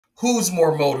Who's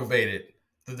more motivated,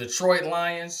 the Detroit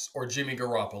Lions or Jimmy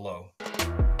Garoppolo?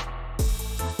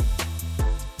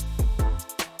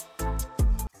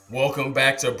 Welcome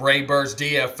back to Braybirds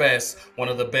DFS, one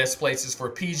of the best places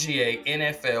for PGA,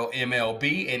 NFL,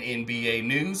 MLB, and NBA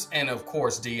news, and of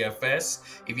course DFS.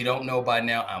 If you don't know by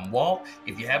now, I'm Walt.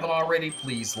 If you haven't already,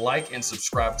 please like and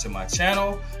subscribe to my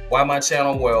channel. Why my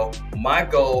channel? Well, my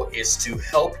goal is to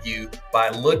help you by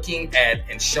looking at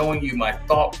and showing you my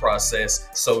thought process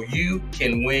so you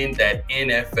can win that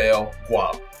NFL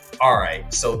guap. All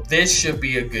right, so this should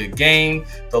be a good game.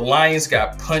 The Lions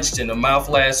got punched in the mouth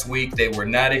last week. They were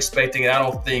not expecting it. I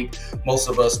don't think most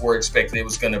of us were expecting it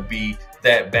was going to be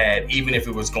that bad, even if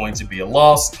it was going to be a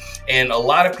loss. And a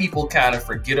lot of people kind of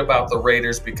forget about the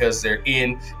Raiders because they're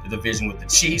in the division with the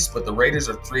Chiefs, but the Raiders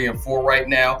are 3-4 right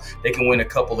now. They can win a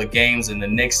couple of games, and the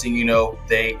next thing you know,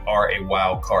 they are a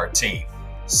wild card team.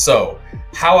 So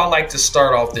how I like to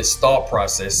start off this thought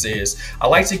process is I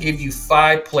like to give you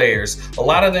 5 players. A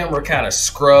lot of them are kind of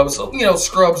scrubs,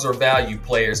 scrubs or value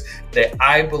players that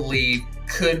I believe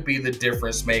could be the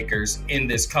difference makers in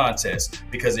this contest.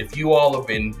 Because if you all have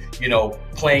been,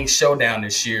 playing Showdown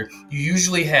this year, you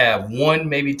usually have 1,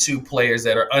 maybe 2 players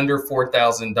that are under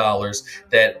 $4,000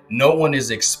 that no one is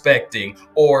expecting,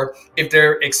 or if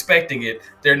they're expecting it,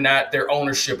 they're not, their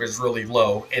ownership is really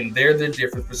low, and they're the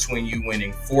difference between you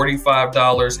winning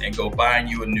 $45 and go buying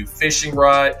you a new fishing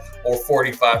rod, or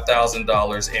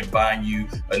 $45,000 and buying you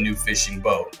a new fishing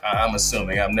boat. I'm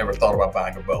assuming. I've never thought about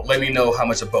buying a boat. Let me know how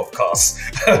much a boat costs.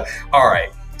 All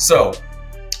right, so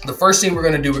the first thing we're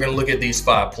going to do, we're going to look at these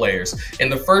 5 players.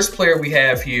 And the first player we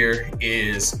have here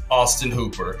is Austin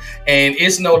Hooper. And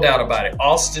it's no doubt about it,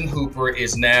 Austin Hooper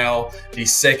is now the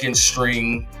second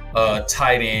string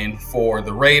tight end for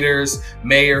the Raiders.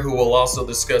 Mayer, who we'll also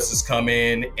discuss, has come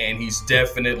in, and he's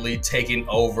definitely taking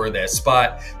over that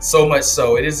spot. So much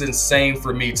so, it is insane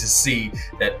for me to see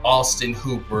that Austin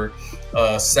Hooper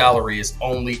salary is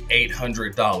only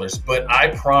 $800. But I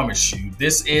promise you,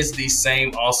 this is the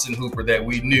same Austin Hooper that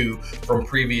we knew from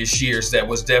previous years. That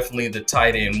was definitely the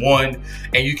tight end 1.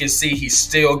 And you can see he's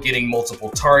still getting multiple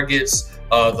targets.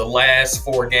 The last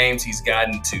 4 games, he's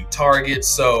gotten 2 targets.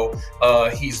 So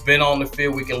he's been on the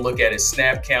field. We can look at his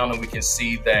snap count, and we can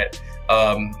see that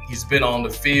he's been on the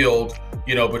field,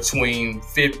 between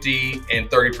 50 and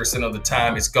 30% of the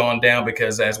time. It's gone down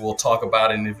because, as we'll talk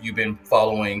about, and if you've been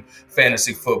following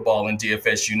fantasy football and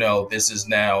DFS, this is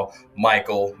now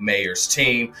Michael Mayer's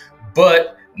team.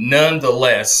 But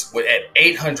nonetheless, at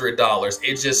 $800,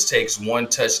 it just takes 1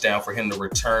 touchdown for him to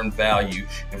return value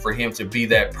and for him to be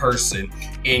that person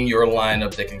in your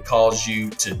lineup that can cause you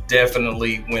to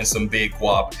definitely win some big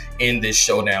guap in this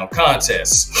Showdown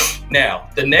contest. Now,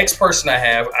 the next person I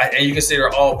have, and you can see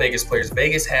they're all Vegas players.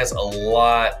 Vegas has a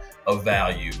lot of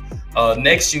value.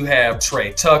 Next, you have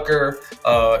Trey Tucker.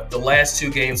 The last 2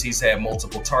 games, he's had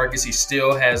multiple targets. He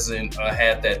still hasn't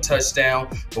had that touchdown,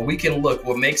 but we can look.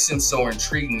 What makes him so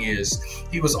intriguing is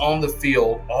he was on the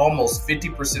field almost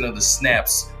 50% of the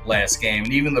snaps last game,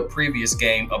 and even the previous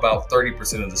game, about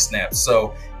 30% of the snaps.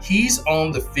 So he's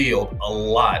on the field a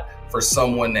lot for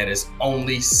someone that is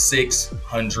only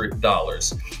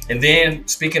 $600. And then,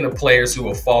 speaking of players who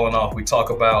have fallen off, we talk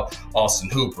about Austin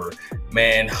Hooper.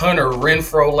 Man, Hunter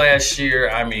Renfrow last year,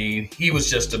 I mean, he was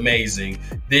just amazing.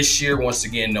 This year, once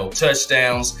again, no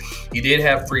touchdowns. He did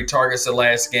have 3 targets the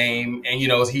last game, and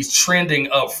he's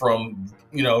trending up from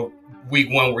week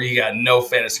 1 where he got no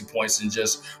fantasy points and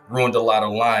just ruined a lot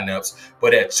of lineups.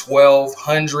 But at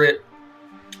 $1,200,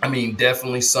 I mean,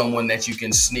 definitely someone that you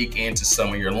can sneak into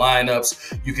some of your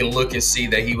lineups. You can look and see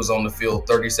that he was on the field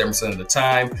 37% of the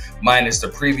time, minus the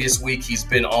previous week. He's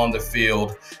been on the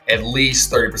field at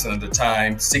least 30% of the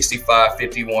time, 65,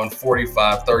 51,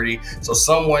 45, 30. So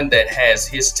someone that has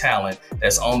his talent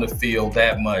that's on the field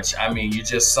that much, I mean,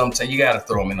 sometimes you got to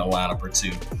throw him in a lineup or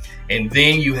 2. And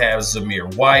then you have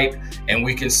Zamir White, and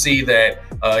we can see that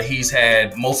he's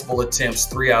had multiple attempts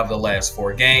 3 out of the last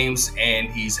 4 games, and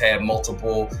he's had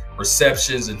multiple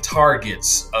receptions and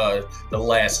targets the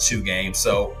last 2 games.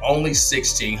 So only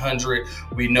 1,600.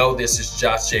 We know this is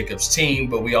Josh Jacobs' team,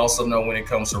 but we also know when it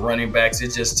comes to running backs,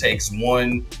 it just takes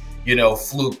 1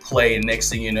 fluke play, and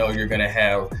next thing you know, you're going to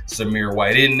have Zamir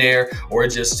White in there, or it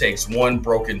just takes 1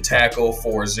 broken tackle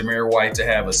for Zamir White to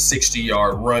have a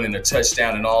 60-yard run and a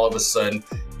touchdown, and all of a sudden,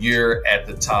 you're at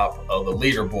the top of the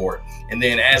leaderboard. And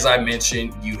then, as I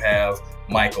mentioned, you have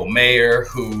Michael Mayer,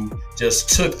 who just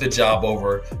took the job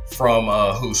over from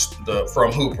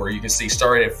Hooper. You can see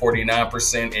started at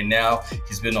 49%, and now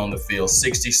he's been on the field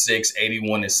 66,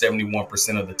 81, and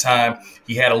 71% of the time.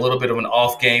 He had a little bit of an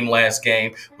off game last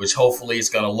game, which hopefully is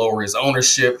going to lower his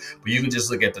ownership. But you can just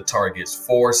look at the targets: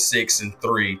 4, 6, and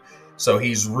 3. So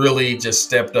he's really just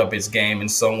stepped up his game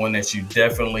and someone that you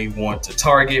definitely want to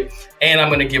target. And I'm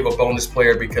going to give a bonus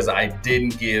player because I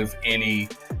didn't give any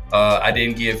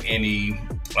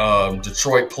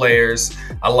Detroit players.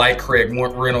 I like Craig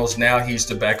Reynolds. Now he's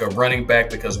the backup running back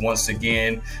because once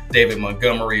again, David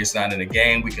Montgomery is not in the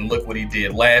game. We can look what he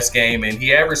did last game, and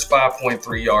he averaged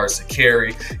 5.3 yards to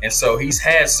carry. And so he's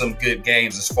had some good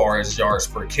games as far as yards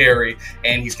per carry,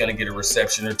 and he's going to get a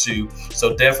reception or two.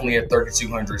 So definitely at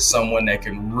 3,200, someone that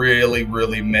can really,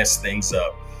 really mess things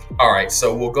up. All right,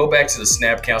 so we'll go back to the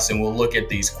snap counts and we'll look at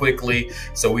these quickly.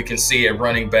 So we can see at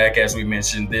running back, as we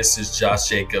mentioned, this is Josh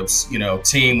Jacobs'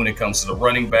 team when it comes to the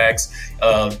running backs.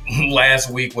 Last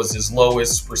week was his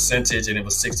lowest percentage, and it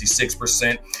was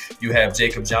 66%. You have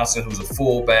Jacob Johnson, who's a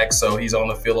fullback, so he's on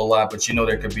the field a lot, but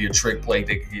there could be a trick play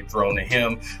that could get thrown to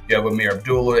him. You have Amir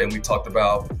Abdullah, and we talked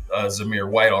about Zamir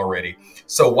White already.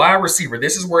 So wide receiver,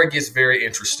 this is where it gets very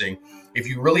interesting. If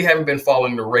you really haven't been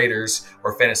following the Raiders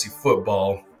or fantasy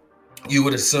football, you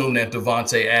would assume that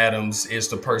Davante Adams is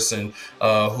the person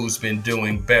who's been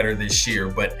doing better this year.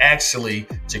 But actually,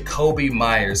 Jakobi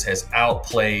Meyers has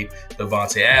outplayed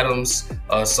Davante Adams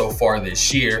so far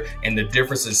this year. And the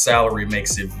difference in salary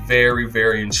makes it very,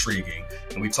 very intriguing.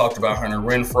 And we talked about Hunter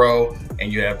Renfrow,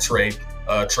 and you have Trey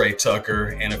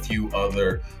Tucker and a few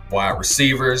other wide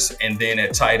receivers. And then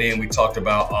at tight end, we talked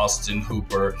about Austin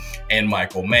Hooper and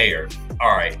Michael Mayer.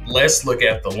 All right, let's look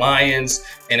at the Lions.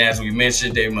 And as we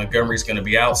mentioned, David Montgomery is going to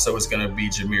be out, so it's going to be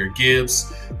Jahmyr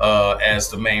Gibbs as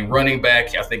the main running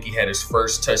back. I think he had his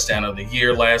first touchdown of the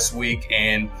year last week.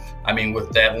 And I mean,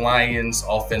 with that Lions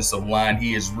offensive line,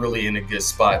 he is really in a good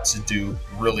spot to do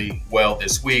really well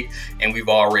this week. And we've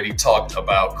already talked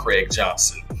about Craig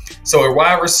Johnson. So a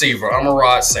wide receiver,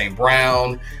 Amon-Ra St.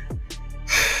 Brown.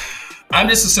 I'm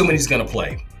just assuming he's going to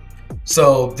play.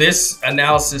 So this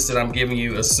analysis that I'm giving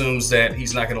you assumes that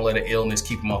he's not going to let an illness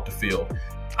keep him off the field.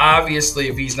 Obviously,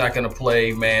 if he's not going to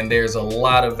play, man, there's a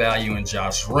lot of value in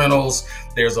Josh Reynolds.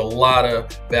 There's a lot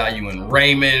of value in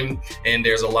Raymond, and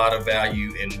there's a lot of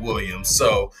value in Williams.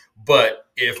 So, but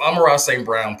if Amon-Ra St.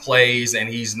 Brown plays and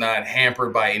he's not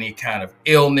hampered by any kind of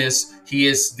illness, he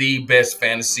is the best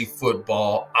fantasy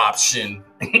football option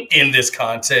in this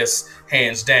contest,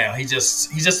 hands down. He's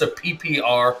just a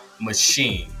PPR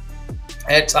machine.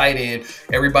 At tight end,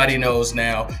 everybody knows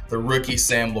now the rookie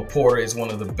Sam Laporta is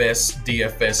one of the best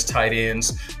DFS tight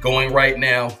ends going right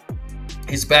now.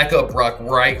 His backup Brock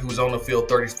Wright, who's on the field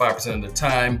 35% of the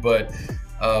time, but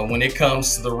when it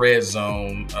comes to the red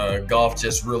zone, Goff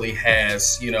just really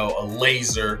has, a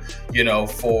laser,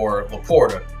 for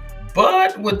Laporta.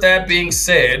 But with that being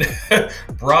said,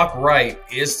 Brock Wright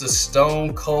is the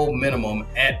stone cold minimum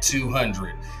at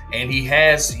 200. And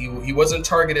he wasn't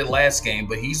targeted last game,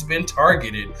 but he's been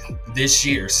targeted this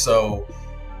year. So,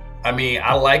 I mean,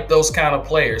 I like those kind of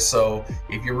players. So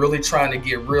if you're really trying to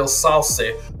get real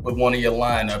saucy with one of your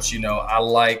lineups, I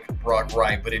like Brock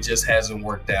Wright, but it just hasn't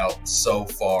worked out so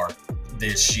far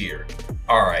this year.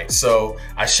 All right, so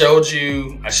I showed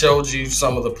you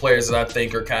some of the players that I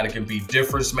think can be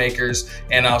difference makers,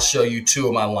 and I'll show you two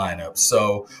of my lineups.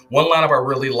 So one lineup I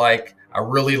really like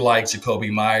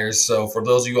Jakobi Meyers. So for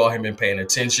those of you all who have been paying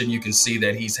attention, you can see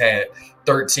that he's had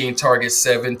 13 targets,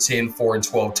 7, 10, 4, and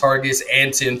 12 targets,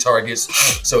 and 10 targets.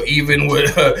 So even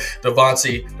with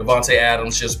Davante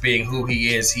Adams just being who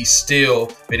he is, he's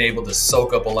still been able to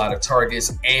soak up a lot of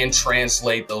targets and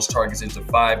translate those targets into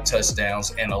 5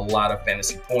 touchdowns and a lot of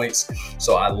fantasy points.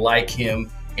 So I like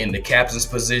him in the captain's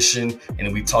position.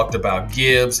 And we talked about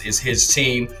Gibbs is his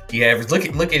team. He averaged,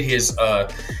 look at his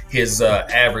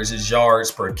average, his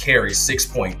yards per carry,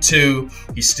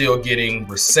 6.2. He's still getting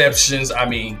receptions. I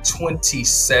mean,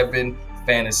 27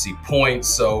 fantasy points.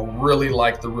 So really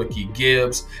like the rookie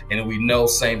Gibbs. And we know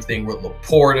same thing with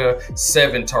Laporta,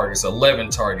 7 targets, 11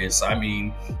 targets. I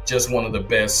mean, just one of the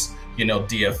best,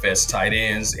 DFS tight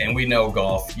ends. And we know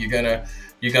Goff. You're gonna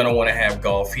want to have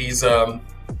Goff. He's not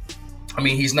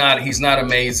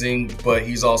amazing, but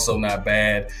he's also not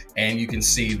bad. And you can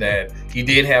see that he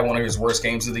did have one of his worst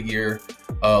games of the year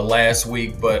last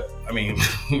week. But I mean,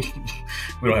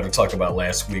 we don't have to talk about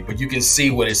last week, but you can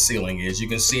see what his ceiling is. You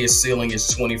can see his ceiling is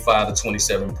 25 to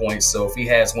 27 points. So if he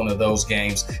has one of those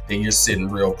games, then you're sitting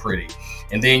real pretty.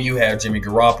 And then you have Jimmy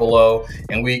Garoppolo,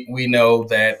 and we know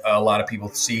that a lot of people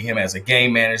see him as a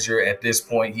game manager. At this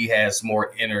point, he has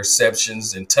more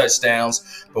interceptions than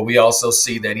touchdowns, but we also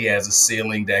see that he has a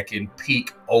ceiling that can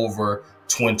peak over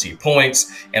 20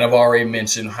 points. And I've already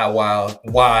mentioned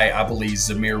why I believe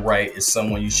Zamir Wright is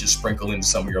someone you should sprinkle into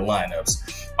some of your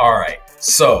lineups. All right,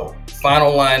 so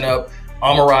final lineup,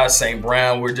 Amon-Ra St.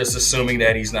 Brown. We're just assuming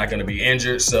that he's not going to be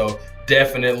injured, so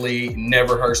definitely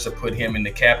never hurts to put him in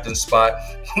the captain spot.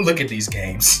 Look at these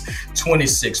games: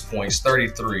 26 points,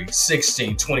 33,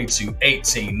 16, 22,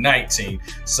 18, 19.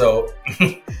 So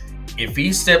if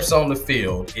he steps on the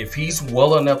field, if he's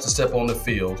well enough to step on the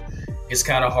field, it's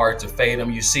kind of hard to fade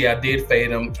him. You see, I did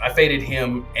fade him. I faded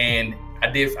him and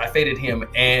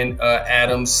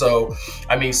Adams. So,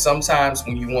 I mean, sometimes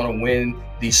when you want to win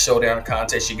these showdown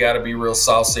contests, you got to be real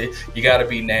saucy. You got to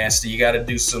be nasty. You got to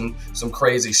do some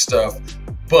crazy stuff.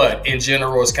 But in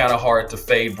general, it's kind of hard to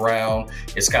fade Brown.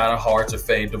 It's kind of hard to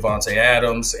fade Devontae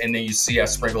Adams. And then you see I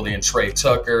sprinkled in Trey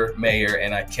Tucker, Mayer,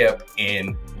 and I kept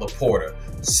in Laporta.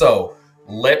 So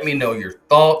let me know your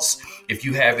thoughts. If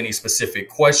you have any specific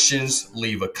questions,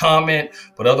 leave a comment.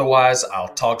 But otherwise, I'll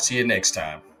talk to you next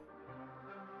time.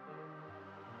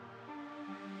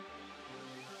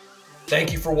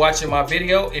 Thank you for watching my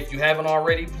video. If you haven't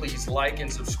already, please like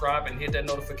and subscribe and hit that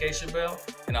notification bell,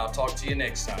 and I'll talk to you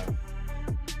next time.